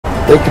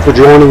Thank you for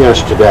joining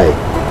us today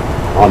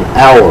on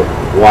our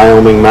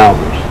Wyoming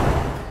mountains.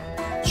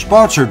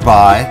 Sponsored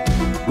by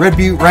Red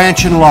Butte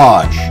Ranch and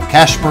Lodge,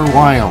 Casper,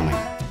 Wyoming.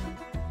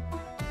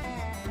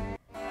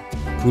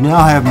 We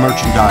now have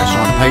merchandise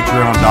on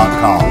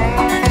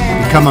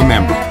patreon.com. Become a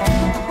member.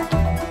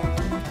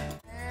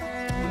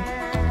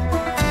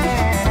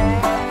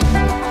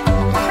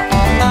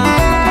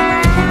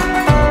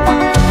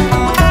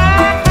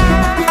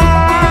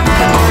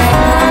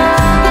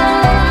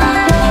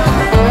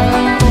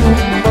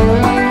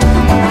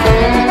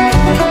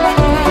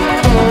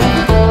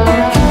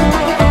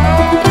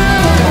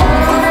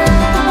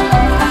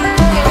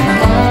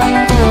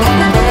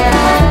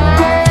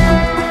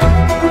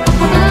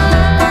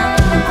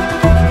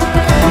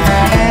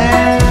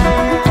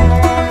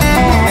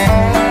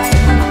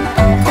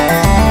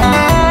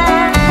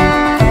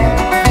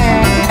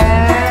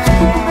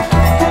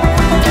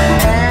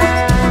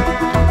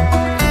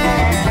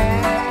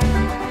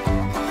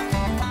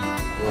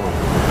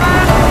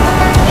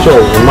 So,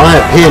 in my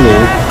opinion,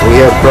 we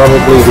have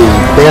probably the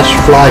best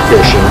fly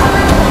fishing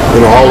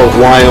in all of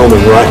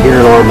Wyoming right here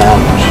in our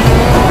mountains.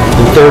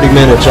 In 30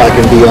 minutes I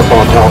can be up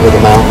on top of the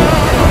mountain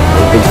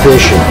and be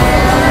fishing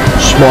a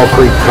small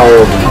creek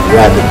called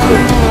Rabbit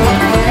Creek.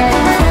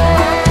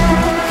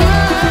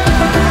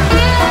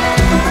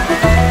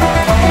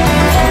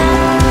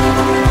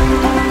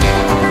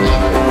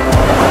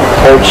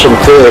 Caught some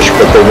fish,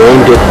 but they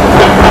named it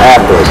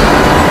apple.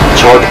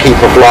 It's hard to keep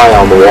a fly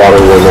on the water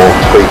when the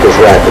creek is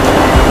rapid.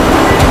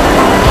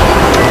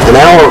 An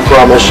hour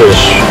from us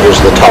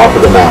is the top of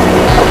the mountain,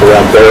 up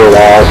around Bear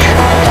Lodge,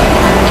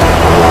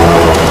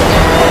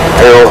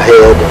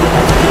 Arrowhead,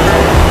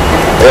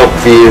 Elk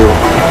View.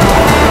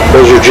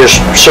 Those are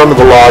just some of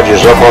the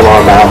lodges up on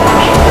our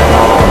mountains.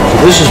 So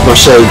this is my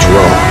sage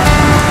rod.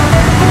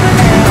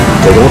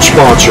 They don't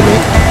sponsor me.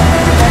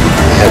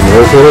 I have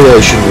no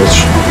affiliation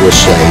with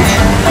Sage.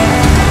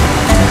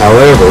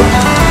 However,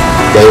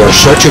 they are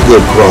such a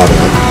good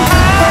product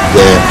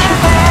that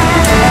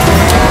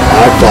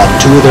I've bought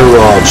 2 of their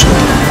rods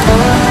now.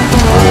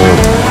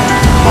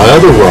 My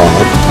other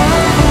rod,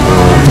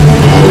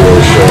 I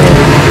was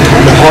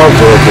kind of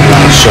heartbroken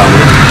last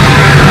summer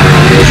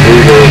as we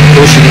were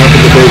fishing up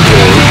in the Big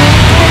Horn.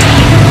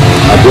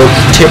 I broke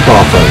the tip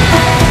off of it,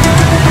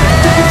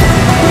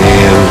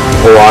 and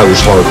I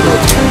was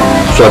heartbroken.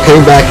 So I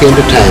came back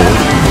into town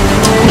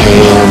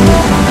and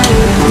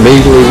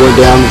immediately went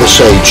down to the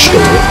Sage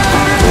store,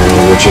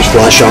 which is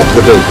Fly Shop of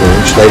the Big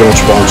Horns. They don't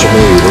sponsor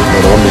me either,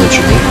 but I'll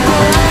mention it.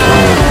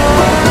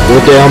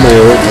 Went down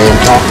there and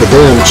talked to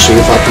them to see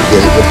if I could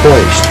get it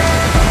replaced.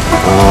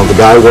 The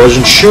guy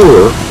wasn't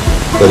sure,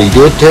 but he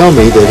did tell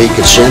me that he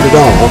could send it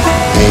off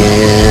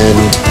and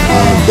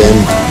then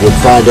would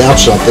find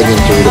out something in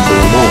 3 to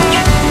 4 months.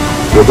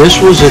 Well, this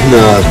was in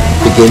the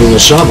beginning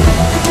of summer.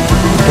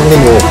 I told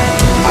him, well,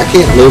 I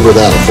can't live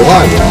without a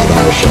fly rod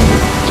all summer.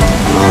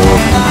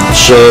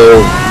 So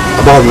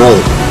I bought another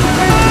one.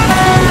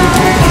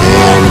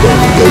 And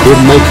they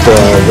didn't make the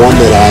one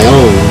that I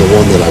own, the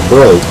one that I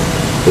broke.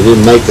 They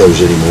didn't make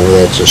those anymore.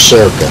 That's a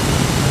Circa.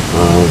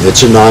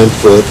 It's a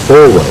 9-foot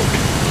 4-weight.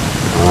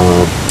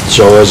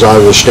 So as I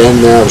was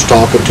standing there, I was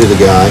talking to the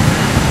guy,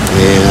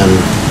 and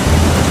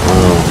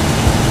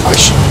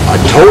I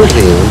told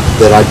him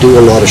that I do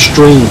a lot of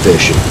stream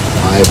fishing.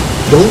 I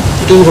don't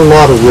do a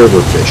lot of river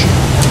fishing.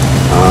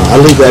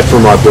 I leave that for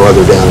my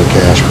brother down in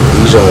Casper.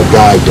 He's a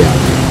guide down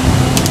there.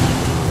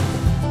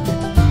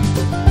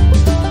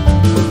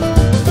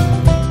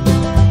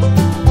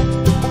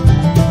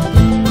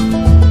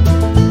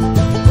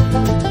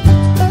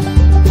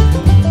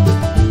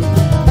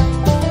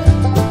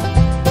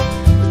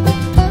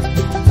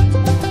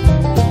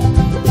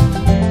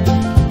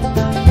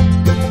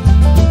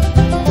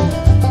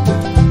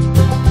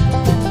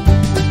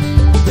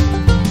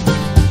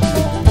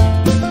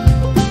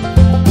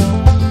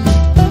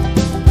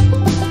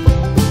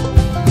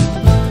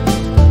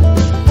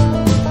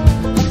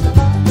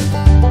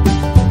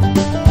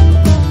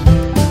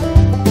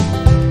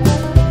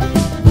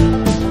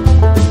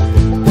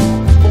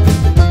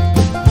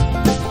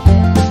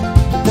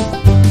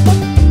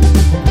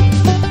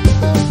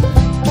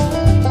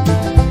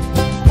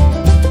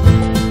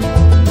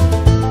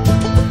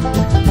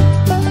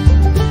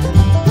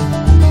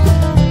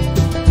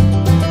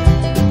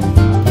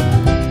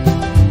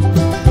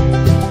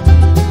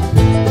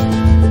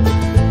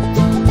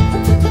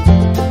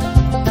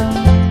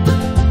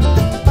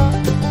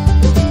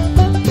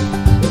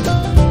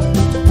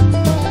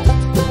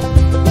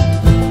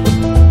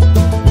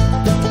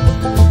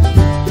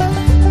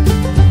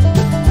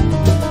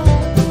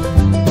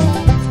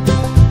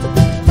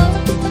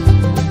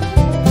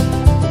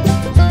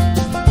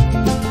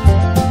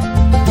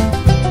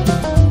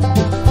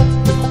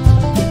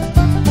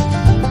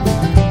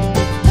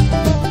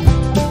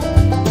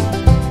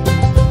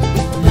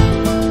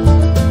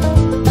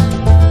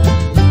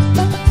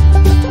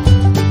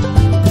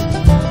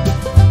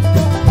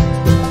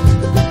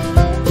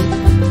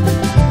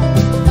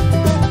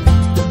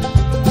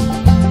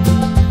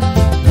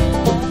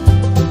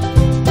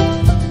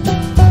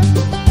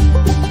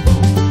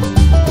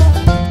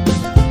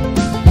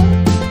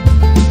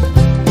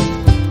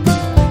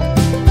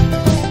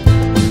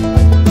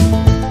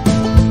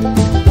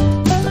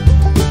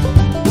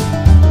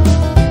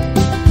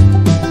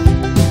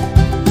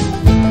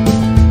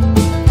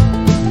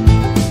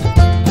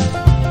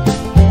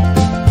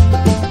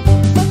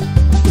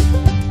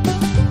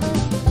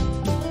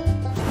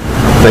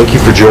 Thank you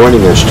for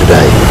joining us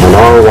today on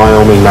our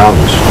Wyoming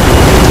Mountains.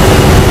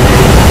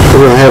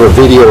 We're going to have a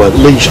video at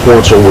least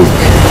once a week.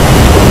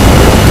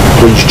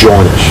 Please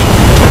join us.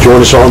 Join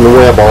us on the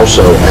web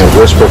also at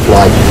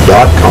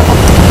whisperflight.com.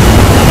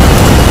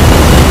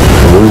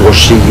 And we will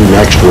see you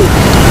next week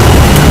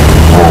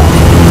on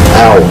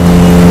our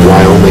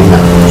Wyoming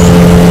Mountains.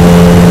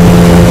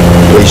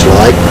 Please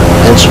like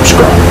and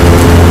subscribe.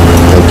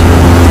 Thank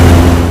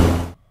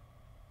you.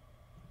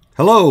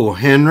 Hello,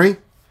 Henry,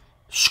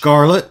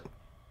 Scarlett,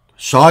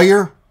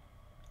 Sawyer,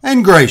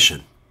 and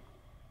Grayson.